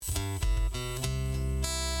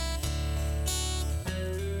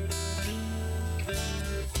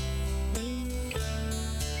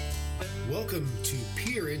Welcome to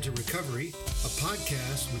Peer into Recovery, a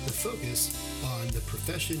podcast with the focus on the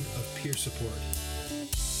profession of peer support.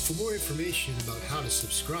 For more information about how to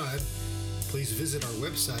subscribe, please visit our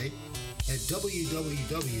website at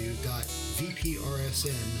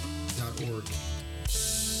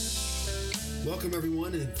www.vprsn.org. Welcome,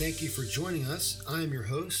 everyone, and thank you for joining us. I am your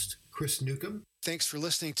host, Chris Newcomb. Thanks for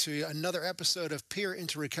listening to another episode of Peer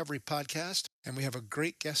into Recovery podcast, and we have a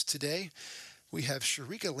great guest today. We have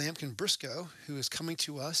Sharika Lampkin-Briscoe, who is coming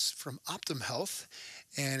to us from Optum Health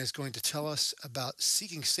and is going to tell us about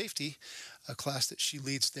Seeking Safety, a class that she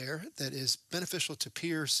leads there that is beneficial to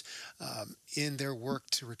peers in their work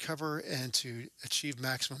to recover and to achieve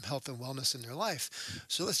maximum health and wellness in their life.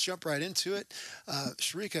 So let's jump right into it.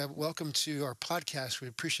 Sharika, welcome to our podcast. We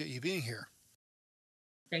appreciate you being here.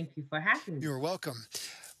 Thank you for having me. You're welcome.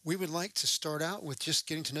 We would like to start out with just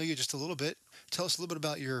getting to know you just a little bit. Tell us a little bit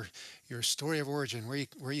about your story of origin,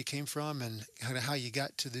 where you came from, and how you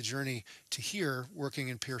got to the journey to here working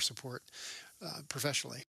in peer support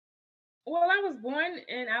professionally. Well, I was born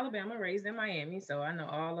in Alabama, raised in Miami, so I know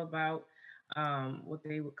all about what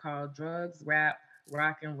they would call drugs, rap,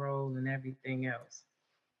 rock and roll, and everything else.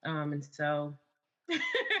 And so...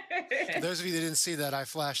 For those of you that didn't see that, I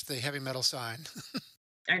flashed the heavy metal sign.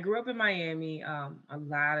 I grew up in Miami, a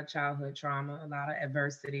lot of childhood trauma, a lot of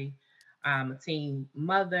adversity, a teen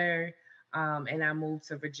mother, and I moved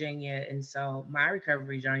to Virginia. And so my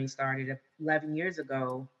recovery journey started 11 years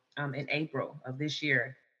ago in April of this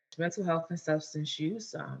year. Mental health and substance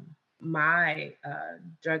use. My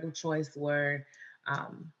drug of choice were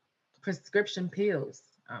prescription pills,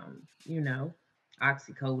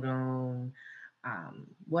 oxycodone,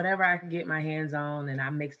 whatever I could get my hands on. And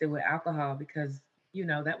I mixed it with alcohol because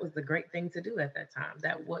that was the great thing to do at that time.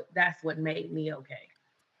 That's what made me okay.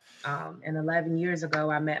 And 11 years ago,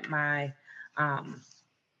 I met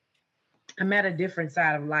a different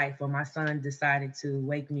side of life where my son decided to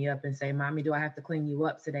wake me up and say, "Mommy, do I have to clean you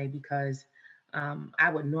up today?" Because I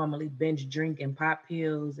would normally binge drink and pop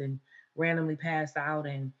pills and randomly pass out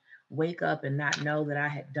and wake up and not know that I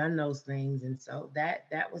had done those things. And so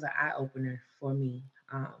that was an eye opener for me.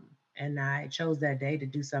 And I chose that day to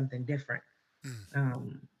do something different.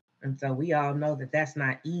 And so we all know that that's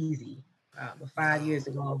not easy. But 5 years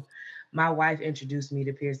ago, my wife introduced me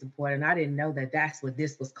to peer support, and I didn't know that that's what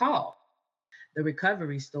this was called. The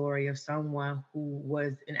recovery story of someone who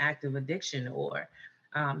was in active addiction or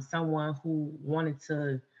someone who wanted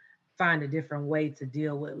to find a different way to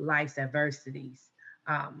deal with life's adversities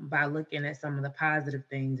by looking at some of the positive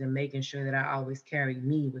things and making sure that I always carry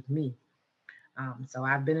me with me. So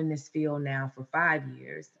I've been in this field now for 5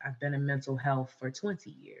 years. I've been in mental health for 20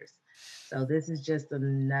 years. So this is just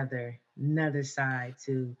another side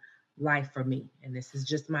to life for me. And this is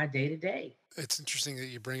just my day to day. It's interesting that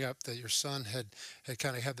you bring up that your son had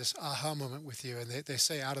kind of had this aha moment with you. And they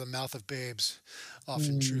say out of the mouth of babes,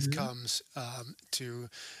 often truth comes to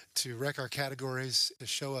wreck our categories, to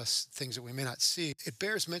show us things that we may not see. It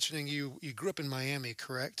bears mentioning you grew up in Miami,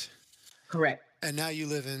 correct? Correct. And now you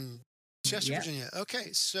live in Chester, Virginia.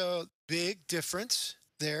 Okay, so big difference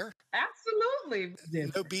there. Absolutely.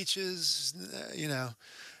 No beaches,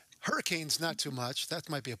 hurricanes, not too much. That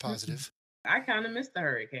might be a positive. I kind of miss the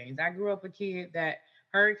hurricanes. I grew up a kid that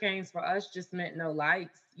hurricanes for us just meant no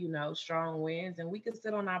lights, strong winds, and we could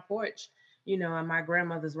sit on our porch, in my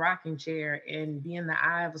grandmother's rocking chair and be in the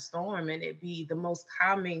eye of a storm, and it'd be the most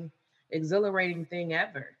calming, exhilarating thing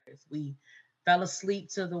ever. We fell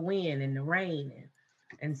asleep to the wind and the rain.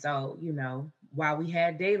 And so, while we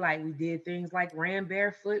had daylight, we did things like ran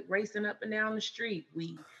barefoot, racing up and down the street.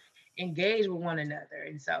 We engaged with one another.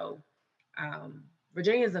 And so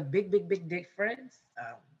Virginia is a big, big, big difference.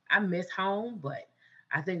 I miss home, but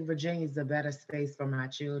I think Virginia is a better space for my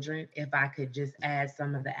children if I could just add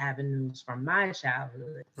some of the avenues from my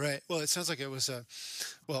childhood. Right. Well, it sounds like it was,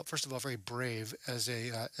 first of all, very brave as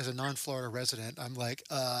a non-Florida resident. I'm like,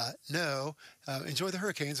 no, enjoy the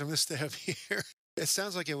hurricanes. I'm going to stay up here. It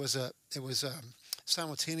sounds like it was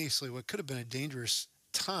simultaneously what could have been a dangerous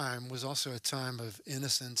time was also a time of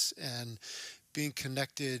innocence and being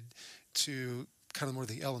connected to kind of more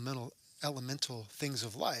the elemental things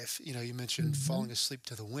of life. You mentioned falling asleep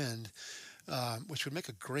to the wind, which would make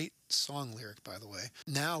a great song lyric, by the way.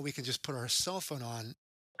 Now we can just put our cell phone on.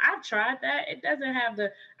 I've tried that. It doesn't have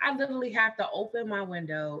I literally have to open my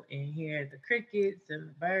window and hear the crickets and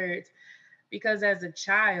the birds, because as a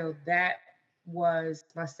child, that was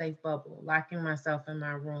my safe bubble, locking myself in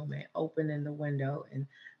my room and opening the window and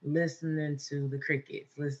listening to the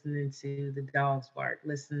crickets, listening to the dogs bark,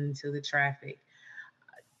 listening to the traffic.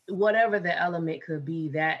 whatever the element could be,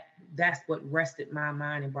 that's what rested my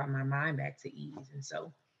mind and brought my mind back to ease. And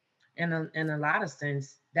so in a lot of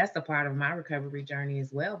sense, that's a part of my recovery journey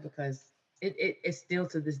as well, because it still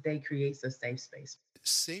to this day creates a safe space.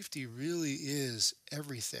 Safety really is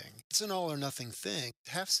everything. It's an all or nothing thing.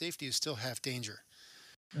 Half safety is still half danger.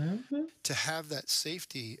 Hmm. To have that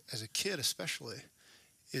safety as a kid, especially,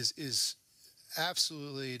 is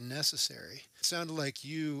absolutely necessary. It sounded like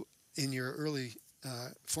you, in your early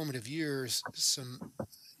formative years,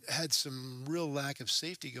 had some real lack of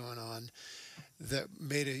safety going on that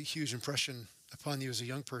made a huge impression upon you as a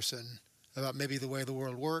young person about maybe the way the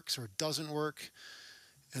world works or doesn't work,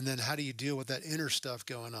 and then how do you deal with that inner stuff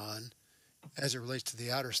going on as it relates to the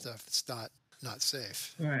outer stuff that's not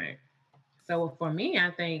safe. Right. So for me,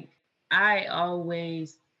 I think I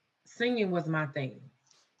always singing was my thing.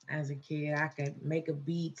 As a kid, I could make a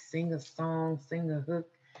beat, sing a song, sing a hook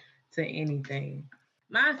to anything.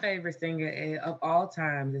 My favorite singer of all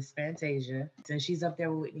time is Fantasia, and she's up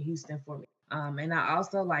there with Whitney Houston for me. And I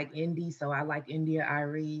also like indie, so I like India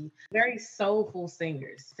Arie. Very soulful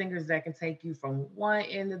singers that can take you from one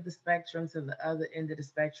end of the spectrum to the other end of the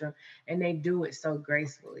spectrum, and they do it so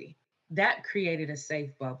gracefully. That created a safe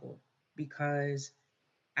bubble because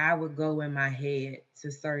I would go in my head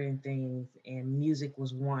to certain things, and music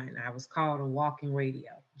was one. I was called a walking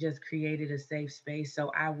radio. Just created a safe space,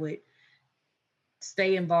 so I would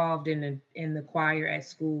stay involved in the choir at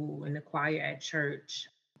school, in the choir at church.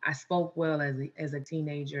 I spoke well as a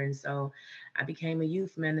teenager, and so I became a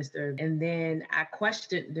youth minister. And then I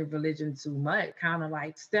questioned the religion too much, kind of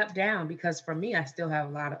like stepped down, because for me, I still have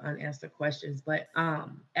a lot of unanswered questions. But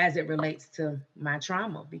as it relates to my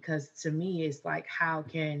trauma, because to me, it's like, how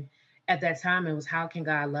can at that time it was how can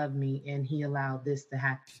God love me and He allowed this to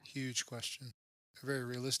happen? Huge question. A very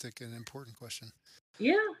realistic and important question.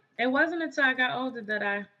 Yeah, it wasn't until I got older that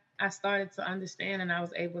I started to understand, and I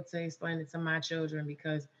was able to explain it to my children,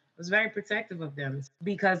 because I was very protective of them,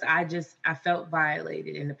 because I felt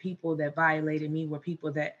violated, and the people that violated me were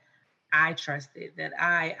people that I trusted, that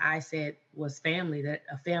I said was family, that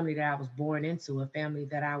a family that I was born into, a family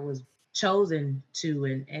that I was chosen to,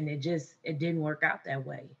 and it didn't work out that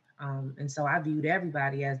way. And so I viewed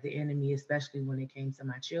everybody as the enemy, especially when it came to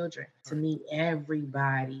my children. To Right. me,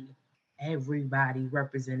 everybody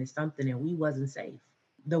represented something, and we wasn't safe.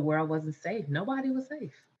 The world wasn't safe. Nobody was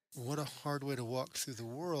safe. What a hard way to walk through the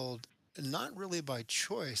world, not really by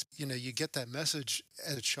choice. You get that message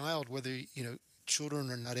as a child, whether,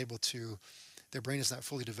 children are not able to, their brain is not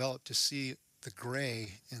fully developed to see the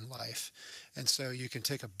gray in life. And so you can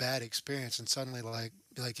take a bad experience and suddenly like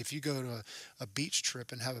if you go to a beach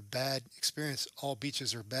trip and have a bad experience, all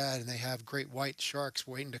beaches are bad and they have great white sharks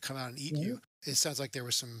waiting to come out and eat Yeah. you. It sounds like there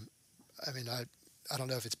was some, I mean, I don't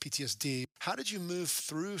know if it's PTSD. How did you move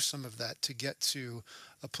through some of that to get to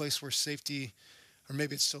a place where safety, or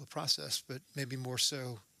maybe it's still a process, but maybe more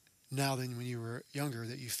so now than when you were younger,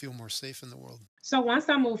 that you feel more safe in the world? So once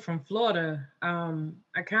I moved from Florida,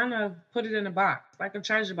 I kind of put it in a box, like a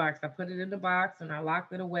treasure box. I put it in the box and I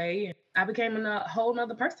locked it away. And I became a whole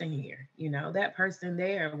nother person here. That person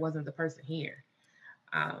there wasn't the person here.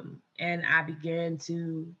 And I began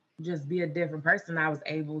to just be a different person. I was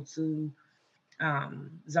able to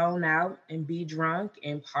zone out and be drunk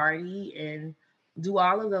and party and do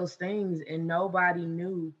all of those things. And nobody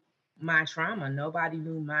knew my trauma, nobody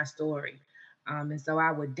knew my story. And so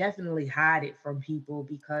I would definitely hide it from people,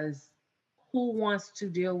 because who wants to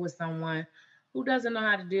deal with someone who doesn't know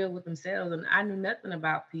how to deal with themselves? And I knew nothing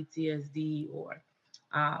about PTSD or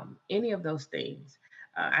any of those things.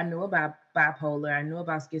 I knew about bipolar, I knew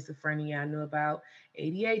about schizophrenia, I knew about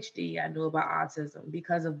ADHD, I knew about autism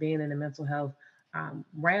because of being in the mental health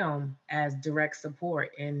realm as direct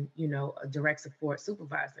support and a direct support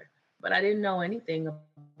supervisor. But I didn't know anything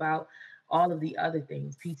about all of the other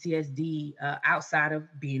things, PTSD, outside of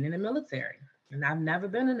being in the military. And I've never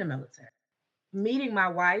been in the military. Meeting my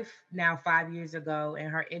wife now 5 years ago and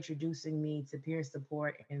her introducing me to peer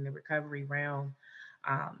support in the recovery realm,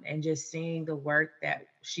 and just seeing the work that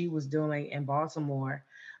she was doing in Baltimore,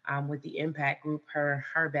 with the impact group,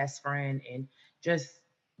 her best friend, and just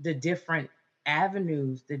the different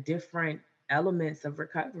avenues, the different elements of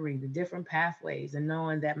recovery, the different pathways, and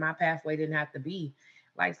knowing that my pathway didn't have to be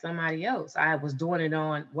like somebody else. I was doing it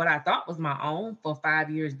on what I thought was my own for 5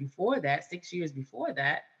 years before that, 6 years before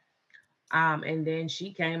that. And then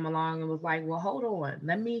she came along and was like, well, hold on,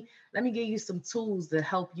 let me give you some tools to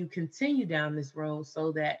help you continue down this road,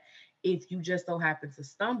 so that if you just so happen to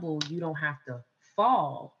stumble, you don't have to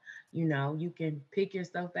fall. You can pick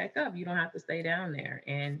yourself back up. You don't have to stay down there.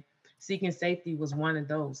 And Seeking safety was one of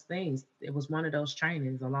those things. It was one of those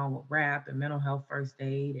trainings along with rap and mental health first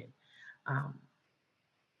aid. And um,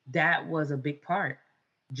 that was a big part.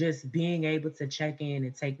 Just being able to check in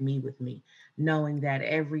and take me with me, knowing that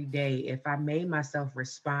every day, if I made myself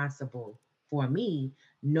responsible for me,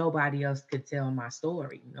 nobody else could tell my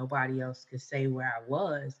story. Nobody else could say where I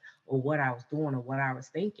was or what I was doing or what I was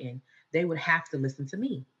thinking. They would have to listen to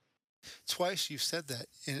me. Twice you've said that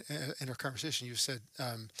in our conversation. You said,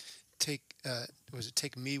 "Take was it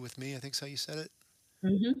take me with me?" I think so. You said it,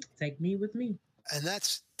 Take me with me. and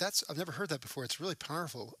that's I've never heard that before. It's really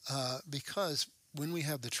powerful because when we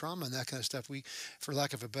have the trauma and that kind of stuff, we, for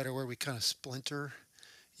lack of a better word, we kind of splinter.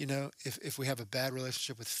 You know, if we have a bad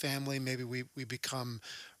relationship with family, maybe we become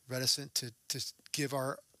reticent to give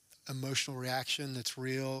our emotional reaction that's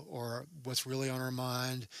real or what's really on our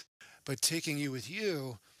mind. But taking you with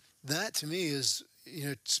you, that to me is,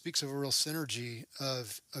 speaks of a real synergy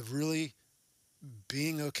of really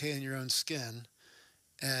being okay in your own skin.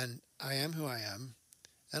 And I am who I am,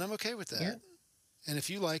 and I'm okay with Yeah. that. And if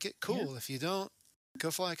you like it, Yeah. cool. If you don't,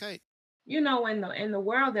 go fly a kite. In the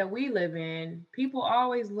world that we live in, people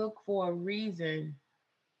always look for a reason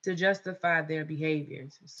to justify their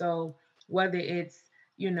behaviors. So whether it's,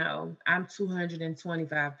 I'm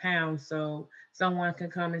 225 pounds, so someone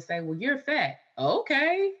can come and say, well, you're fat.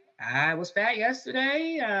 Okay. I was fat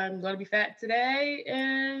yesterday. I'm going to be fat today,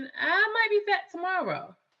 and I might be fat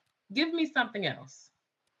tomorrow. Give me something else.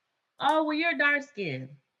 Oh, well, you're dark skinned.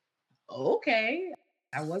 Okay.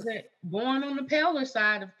 I wasn't born on the paler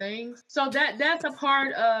side of things. So that's a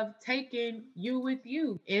part of taking you with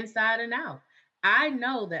you inside and out. I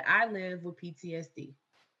know that I live with PTSD.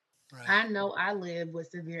 Right. I know I live with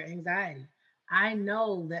severe anxiety. I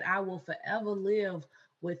know that I will forever live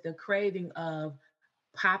with the craving of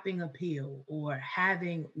popping a pill or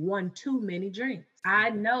having one too many drinks. I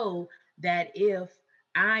know that if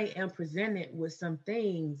I am presented with some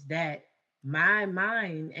things that my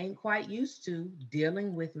mind ain't quite used to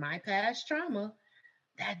dealing with my past trauma,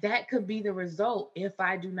 that could be the result if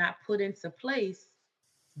I do not put into place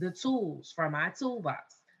the tools from my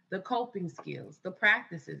toolbox, the coping skills, the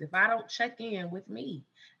practices. If I don't check in with me,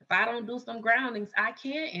 if I don't do some groundings, I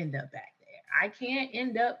can't end up back there. I can't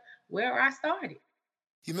end up where I started.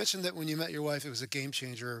 You mentioned that when you met your wife, it was a game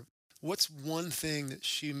changer. What's one thing that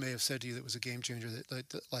she may have said to you that was a game changer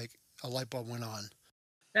that like a light bulb went on?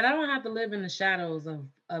 That I don't have to live in the shadows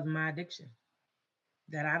of my addiction.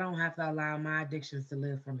 That I don't have to allow my addictions to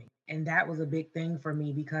live for me. And that was a big thing for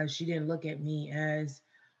me because she didn't look at me as,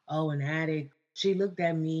 oh, an addict. She looked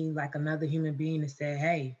at me like another human being and said,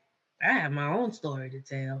 hey, I have my own story to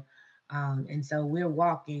tell. And so we're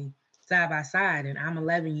walking side by side, and I'm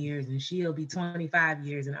 11 years and she'll be 25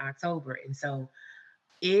 years in October. And so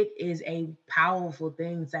it is a powerful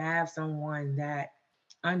thing to have someone that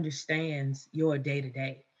understands your day to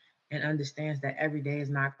day and understands that every day is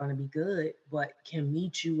not going to be good, but can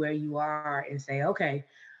meet you where you are and say, okay,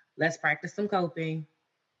 let's practice some coping.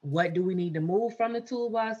 What do we need to move from the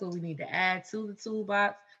toolbox? What we need to add to the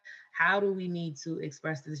toolbox? How do we need to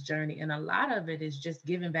express this journey? And a lot of it is just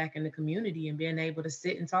giving back in the community and being able to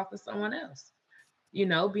sit and talk to someone else,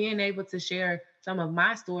 being able to share some of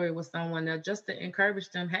my story with someone else just to encourage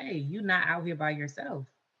them, hey, you're not out here by yourself.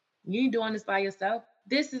 You ain't doing this by yourself.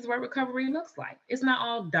 This is what recovery looks like. It's not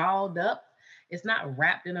all dolled up. It's not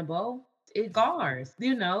wrapped in a bow. It scars,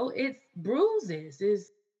 it's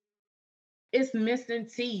bruises, it's missing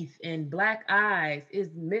teeth and black eyes, it's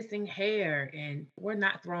missing hair, and we're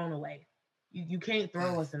not thrown away. You can't Mm,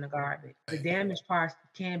 throw us in the garbage. The right. damaged parts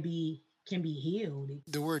can be healed.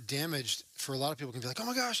 The word damaged for a lot of people can be like, oh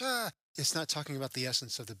my gosh, ah. It's not talking about the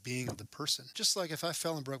essence of the being of the person. Just like if I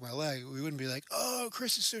fell and broke my leg, we wouldn't be like, oh,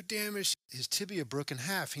 Chris is so damaged. His tibia broke in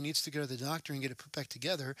half. He needs to go to the doctor and get it put back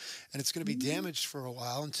together. And it's going to be Mhm. damaged for a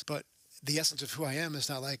while. But the essence of who I am is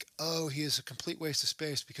not like, oh, he is a complete waste of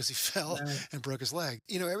space because he fell Right. and broke his leg.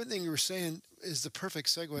 Everything you were saying is the perfect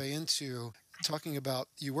segue into talking about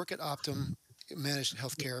you work at Optum, managed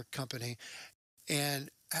healthcare company. And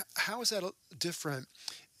how is that different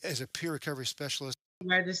as a peer recovery specialist?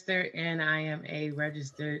 Registered and I am a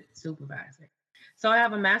registered supervisor. So I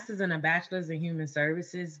have a master's and a bachelor's in human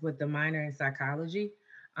services with the minor in psychology.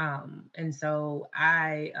 And so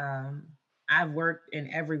I've worked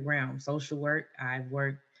in every realm, social work. I've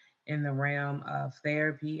worked in the realm of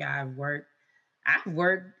therapy. I've worked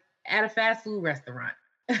at a fast food restaurant.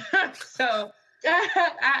 So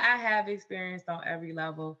I have experience on every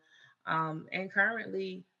level. And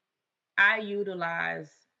currently I utilize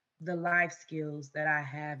the life skills that I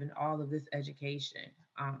have in all of this education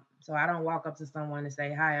So I don't walk up to someone and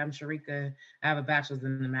say, "Hi, I'm Sharika. I have a bachelor's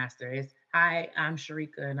and a master." It's, "Hi, I'm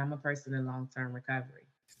Sharika, and I'm a person in long-term recovery."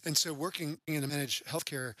 And so working in a managed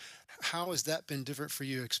healthcare, how has that been different for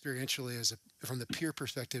you experientially from the peer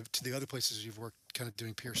perspective to the other places you've worked kind of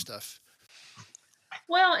doing peer stuff?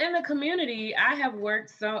 Well, in the community, I've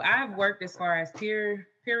worked as far as peer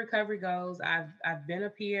recovery goes. I've been a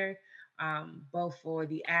peer, both for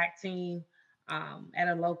the ACT team at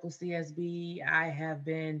a local CSB. I have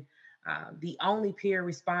been the only peer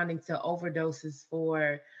responding to overdoses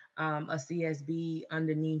for a CSB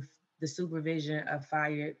underneath the supervision of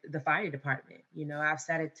the fire department. I've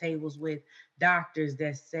sat at tables with doctors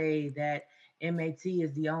that say that MAT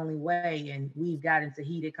is the only way, and we've got into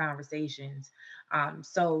heated conversations.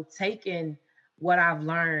 So taking what I've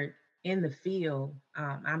learned in the field,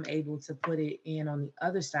 I'm able to put it in on the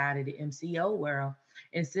other side of the MCO world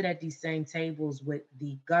and sit at these same tables with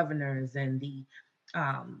the governors and the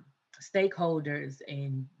um, stakeholders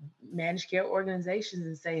and managed care organizations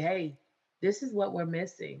and say, hey, this is what we're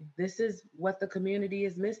missing. This is what the community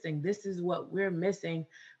is missing. This is what we're missing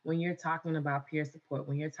when you're talking about peer support,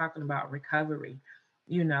 when you're talking about recovery.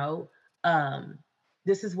 You know, um,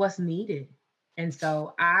 this is what's needed. And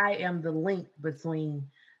so I am the link between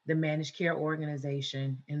the managed care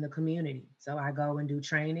organization and the community. So I go and do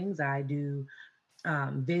trainings, I do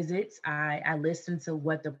visits, I listen to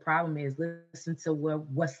what the problem is, listen to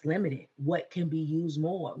what's limited, what can be used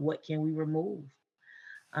more, what can we remove.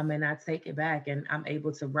 And I take it back and I'm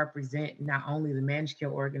able to represent not only the managed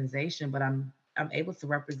care organization, but I'm able to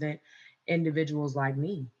represent individuals like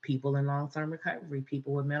me, people in long-term recovery,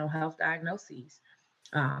 people with mental health diagnoses,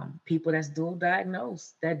 people that's dual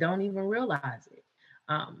diagnosed that don't even realize it.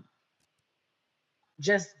 Um,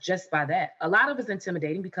 just by that, a lot of it's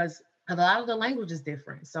intimidating because a lot of the language is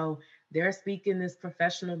different. So they're speaking this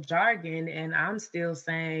professional jargon, and I'm still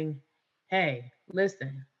saying, "Hey,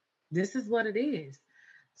 listen, this is what it is."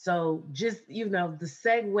 So just the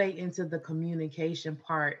segue into the communication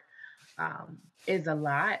part is a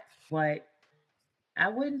lot, but I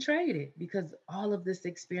wouldn't trade it because all of this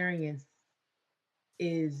experience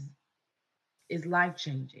is is life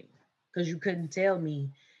changing because you couldn't tell me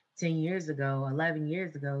 10 years ago, 11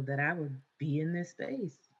 years ago that I would be in this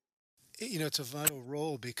space. It's a vital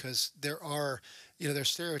role because there's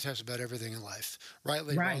stereotypes about everything in life,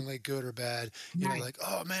 rightly, Right. wrongly, good or bad. Right. Like,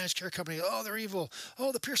 oh, managed care company, oh, they're evil.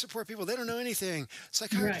 Oh, the peer support people, they don't know anything.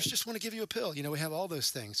 Psychiatrists Right. just want to give you a pill. We have all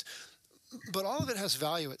those things, but all of it has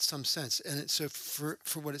value at some sense. And so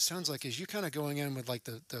for what it sounds like is you kind of going in with like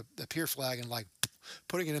the peer flag and like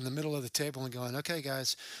putting it in the middle of the table and going, okay,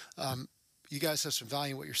 guys, um, you guys have some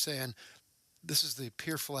value in what you're saying. This is the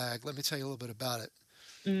peer flag. Let me tell you a little bit about it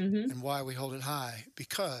Mm-hmm. and why we hold it high,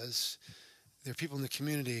 because there are people in the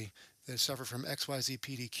community that suffer from XYZ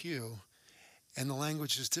PDQ, and the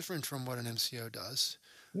language is different from what an MCO does.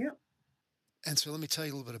 Yep. And so let me tell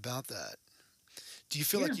you a little bit about that. Do you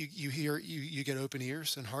feel Yeah. like you get open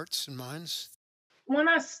ears and hearts and minds? When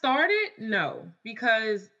I started, no,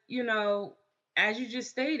 because, as you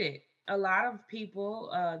just stated, a lot of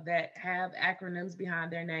people that have acronyms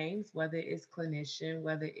behind their names, whether it's clinician,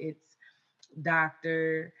 whether it's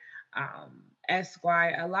doctor,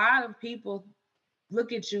 Esquire, a lot of people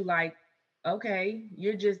look at you like, okay,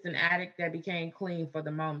 you're just an addict that became clean for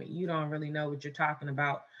the moment. You don't really know what you're talking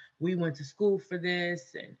about. We went to school for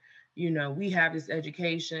this, and we have this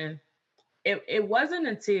education. It wasn't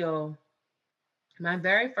until my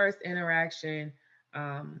very first interaction,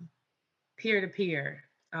 peer to peer,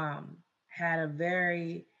 had a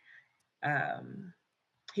very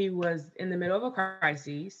he was in the middle of a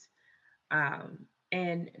crisis,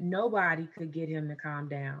 and nobody could get him to calm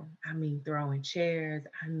down. I mean, throwing chairs,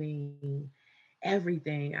 I mean,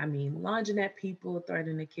 everything. I mean, lunging at people,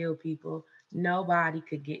 threatening to kill people. Nobody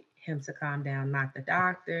could get him to calm down. Not the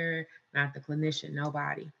doctor, not the clinician,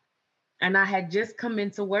 nobody. And I had just come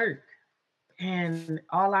into work, and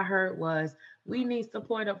all I heard was, "We need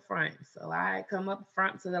support up front." So I come up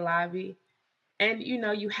front to the lobby, and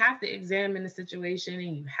you have to examine the situation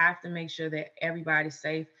and you have to make sure that everybody's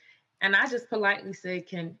safe. And I just politely said,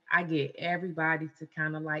 can I get everybody to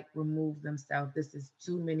kind of like remove themselves? This is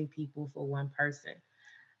too many people for one person.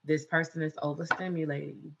 This person is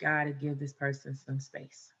overstimulated. You got to give this person some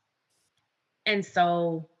space. And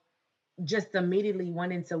so just immediately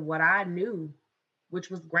went into what I knew, which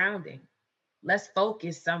was grounding. Let's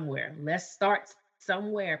focus somewhere. Let's start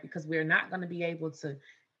somewhere because we're not going to be able to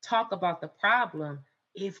talk about the problem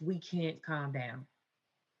if we can't calm down.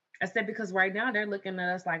 I said, because right now they're looking at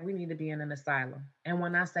us like we need to be in an asylum. And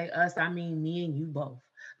when I say us, I mean me and you both.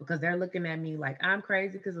 because they're looking at me like I'm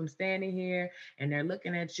crazy because I'm standing here, and they're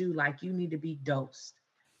looking at you like you need to be dosed.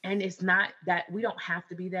 And it's not that we don't have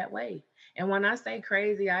to be that way. And when I say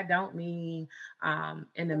crazy, I don't mean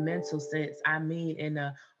in a mental sense. I mean in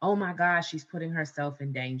a, oh my gosh, she's putting herself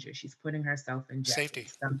in danger. She's putting herself in jeopardy. Safety.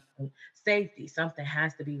 Something, safety, something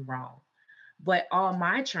has to be wrong. But all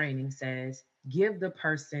my training says give the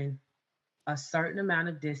person a certain amount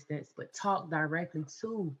of distance, but talk directly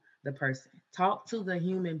to the person. Talk to the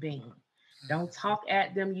human being. Don't talk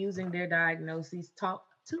at them using their diagnoses. Talk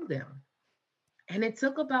to them. And it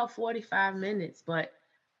took about 45 minutes, but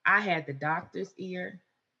I had the doctor's ear,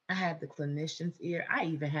 I had the clinician's ear, I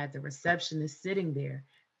even had the receptionist sitting there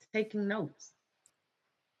taking notes.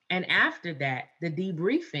 And after that, the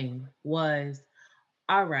debriefing was,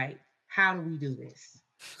 all right, how do we do this?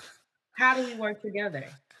 How do we work together?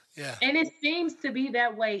 Yeah. And it seems to be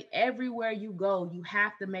that way everywhere you go. You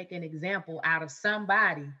have to make an example out of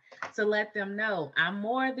somebody to let them know I'm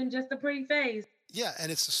more than just a pretty face. Yeah,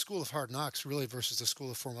 and it's the school of hard knocks really versus the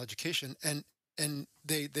school of formal education, and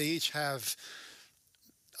they each have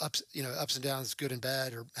ups and downs, good and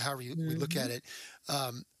bad, or however we look Mm-hmm. at it.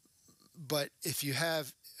 Um, but if you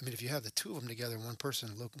have, I mean, if you have the two of them together, one person,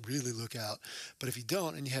 really look out. But if you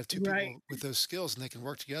don't, and you have two Right. people with those skills and they can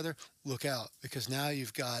work together, look out, because now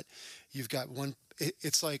you've got one.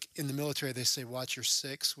 It's like in the military they say watch your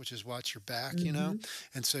six, which is watch your back, Mm-hmm.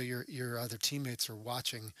 and so your other teammates are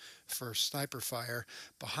watching for sniper fire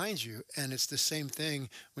behind you, and it's the same thing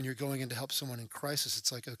when you're going in to help someone in crisis.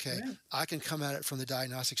 It's like, okay, Right. I can come at it from the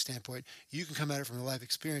diagnostic standpoint, you can come at it from the life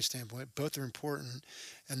experience standpoint. Both are important,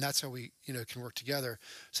 and that's how we can work together.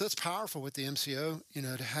 So that's powerful with the MCO,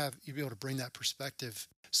 to have you be able to bring that perspective.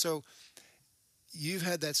 So you've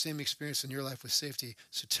had that same experience in your life with safety.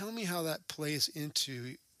 So tell me how that plays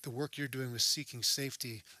into the work you're doing with Seeking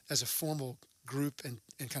Safety as a formal group and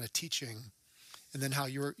kind of teaching, and then how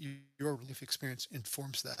your life experience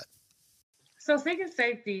informs that. So, Seeking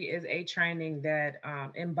Safety is a training that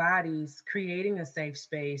embodies creating a safe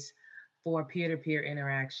space for peer to peer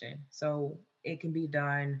interaction. So, it can be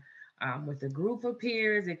done with a group of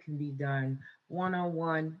peers, it can be done one on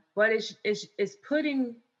one, but it's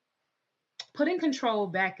putting control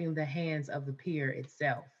back in the hands of the peer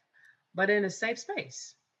itself, but in a safe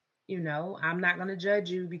space. I'm not going to judge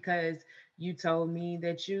you because you told me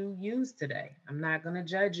that you used today. I'm not going to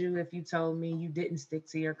judge you if you told me you didn't stick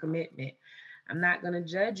to your commitment. I'm not going to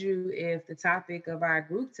judge you if the topic of our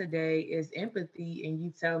group today is empathy and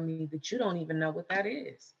you tell me that you don't even know what that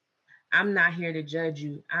is. I'm not here to judge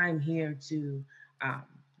you. I'm here to um,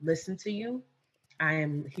 listen to you. I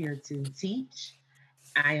am here to teach.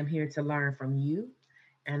 I am here to learn from you.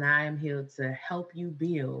 And I am here to help you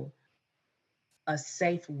build a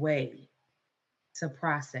safe way to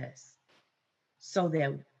process so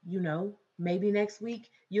that, maybe next week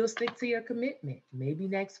you'll stick to your commitment. Maybe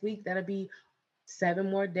next week that'll be 7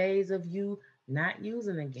 more days of you not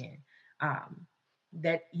using again. Um,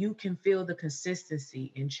 that you can feel the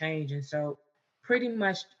consistency and change. And so, pretty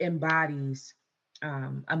much embodies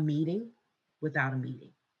a meeting without a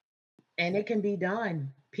meeting. And it can be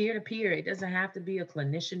done peer to peer. It doesn't have to be a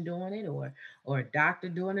clinician doing it or a doctor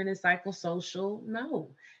doing it in psychosocial. No,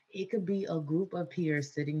 it could be a group of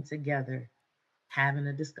peers sitting together having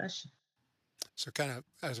a discussion. So kind of,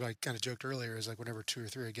 as I kind of joked earlier, is like whenever two or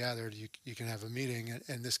three are gathered, you can have a meeting. And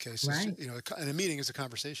in this case, is Right. and a meeting is a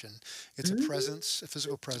conversation. It's a Hmm. presence, a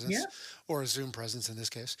physical presence, Yeah. or a Zoom presence in this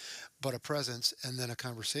case, but a presence, and then a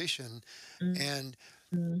conversation. And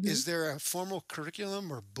Mm-hmm. is there a formal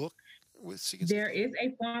curriculum or book with Seeking There Safety? is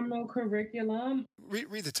a formal curriculum.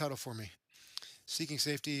 Read the title for me. Seeking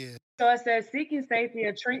Safety. So it says Seeking Safety,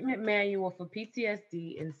 a treatment manual for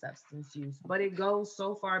PTSD and substance use, but it goes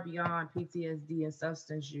so far beyond PTSD and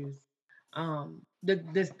substance use.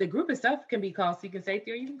 The group itself can be called Seeking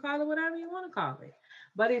Safety, or you can call it whatever you want to call it.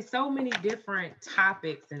 But it's so many different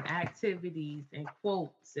topics and activities and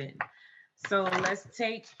quotes. And so let's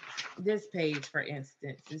take this page, for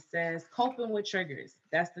instance. It says coping with triggers.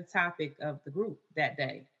 That's the topic of the group that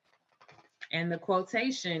day. And the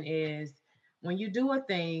quotation is when you do a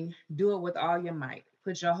thing, do it with all your might.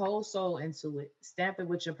 Put your whole soul into it. Stamp it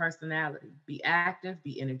with your personality. Be active,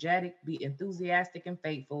 be energetic, be enthusiastic and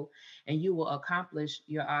faithful, and you will accomplish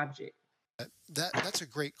your object. That's a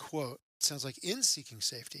great quote. It sounds like in Seeking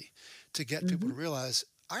Safety, to get people Mm-hmm. to realize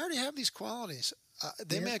I already have these qualities.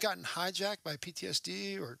 They may Yep. have gotten hijacked by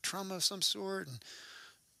PTSD or trauma of some sort, and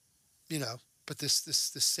you know, but this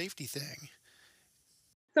safety thing.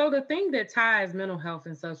 So the thing that ties mental health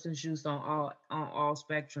and substance use on all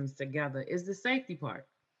spectrums together is the safety part.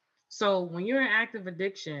 So when you're in active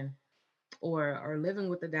addiction, or living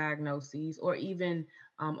with the diagnoses, or even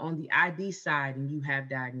on the ID side and you have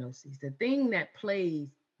diagnoses. The thing that plays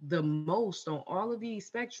the most on all of these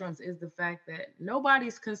spectrums is the fact that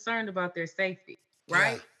nobody's concerned about their safety, Yeah.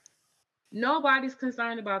 right? Nobody's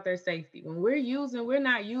concerned about their safety. When we're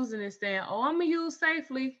not using it saying, oh, I'm gonna use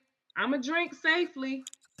safely, I'm gonna drink safely,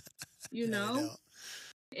 you No, they know. don't.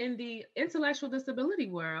 In the intellectual disability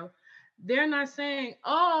world, they're not saying,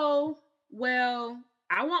 oh, well,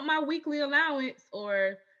 I want my weekly allowance,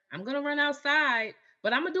 or I'm gonna run outside,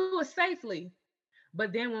 but I'm gonna do it safely.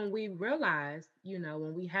 But then when we realize,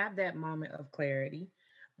 when we have that moment of clarity,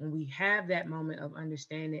 when we have that moment of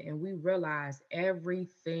understanding, and we realize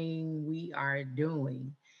everything we are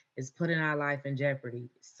doing is putting our life in jeopardy,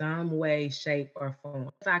 some way, shape, or form.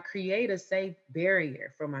 If I create a safe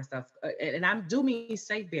barrier for myself, and I do mean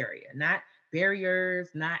safe barrier, not barriers,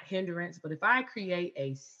 not hindrance, but if I create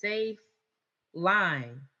a safe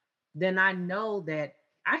line, then I know that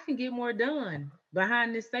I can get more done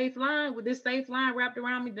behind this safe line, with this safe line wrapped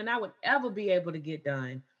around me, than I would ever be able to get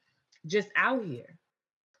done just out here.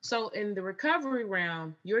 So in the recovery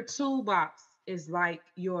realm, your toolbox is like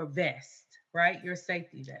your vest, right? Your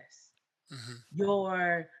safety vest. Mm-hmm.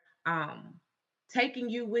 Your taking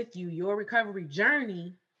you with you, your recovery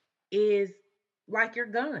journey is like your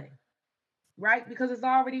gun, right? Because it's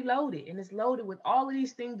already loaded, and it's loaded with all of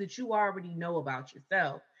these things that you already know about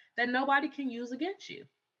yourself that nobody can use against you.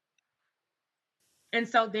 And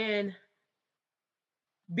so then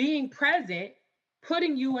being present,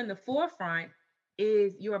 putting you in the forefront,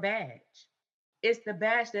 is your badge. It's the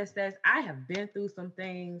badge that says, I have been through some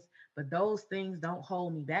things, but those things don't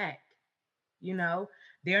hold me back. You know,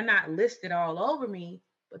 they're not listed all over me,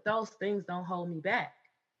 but those things don't hold me back.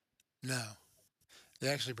 No, they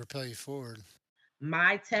actually propel you forward.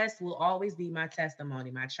 My test will always be my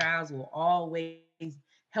testimony. My trials will always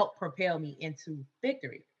help propel me into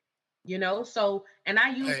victory. So, and I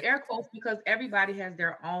use Right. air quotes because everybody has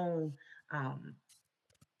their um,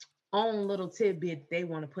 own little tidbit they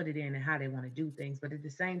want to put it in and how they want to do things. But at the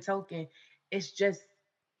same token, it's just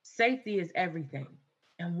safety is everything.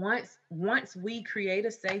 And once we create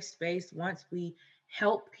a safe space, once we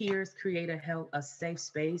help peers create a safe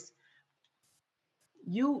space,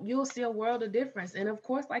 you'll see a world of difference. And of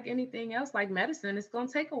course, like anything else, like medicine, it's gonna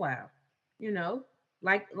take a while. You know,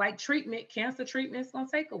 like treatment, cancer treatment, it's gonna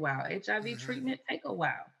take a while. HIV Mm-hmm. treatment take a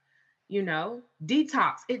while.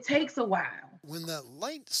 Detox, it takes a while. When that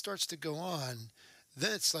light starts to go on,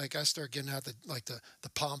 then it's like I start getting out the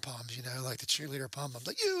pom poms, like the cheerleader pom poms,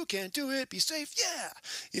 like you can do it, be safe,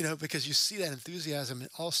 yeah, because you see that enthusiasm, and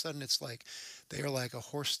all of a sudden it's like they are like a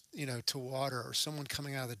horse, to water, or someone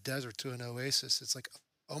coming out of the desert to an oasis. It's like,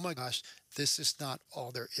 oh my gosh, this is not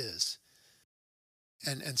all there is.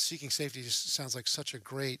 And seeking safety just sounds like such a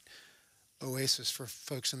great oasis for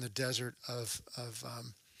folks in the desert of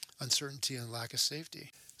uncertainty and lack of safety.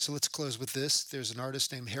 So let's close with this. There's an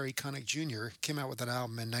artist named Harry Connick Jr. came out with an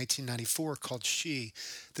album in 1994 called She.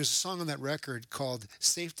 There's a song on that record called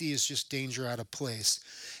Safety is Just Danger Out of Place.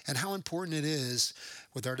 And how important it is,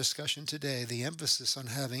 with our discussion today, the emphasis on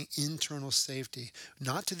having internal safety,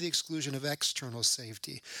 not to the exclusion of external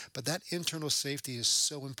safety, but that internal safety is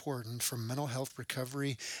so important for mental health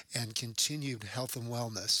recovery and continued health and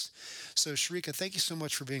wellness. So Sharika, thank you so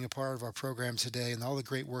much for being a part of our program today and all the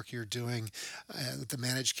great work you're doing with the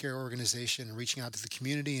Managed Care Organization, and reaching out to the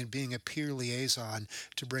community and being a peer liaison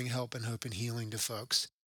to bring help and hope and healing to folks.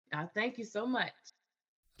 Thank you so much.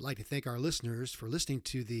 I'd like to thank our listeners for listening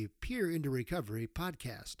to the Peer into Recovery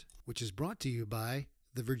podcast, which is brought to you by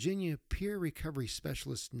the Virginia Peer Recovery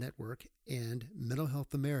Specialist Network and Mental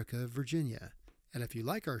Health America of Virginia. And if you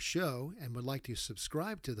like our show and would like to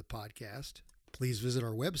subscribe to the podcast, please visit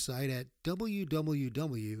our website at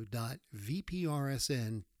www.vprsn.org.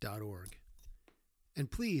 And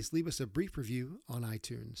please leave us a brief review on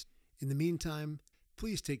iTunes. In the meantime,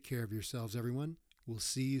 please take care of yourselves, everyone. We'll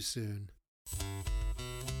see you soon.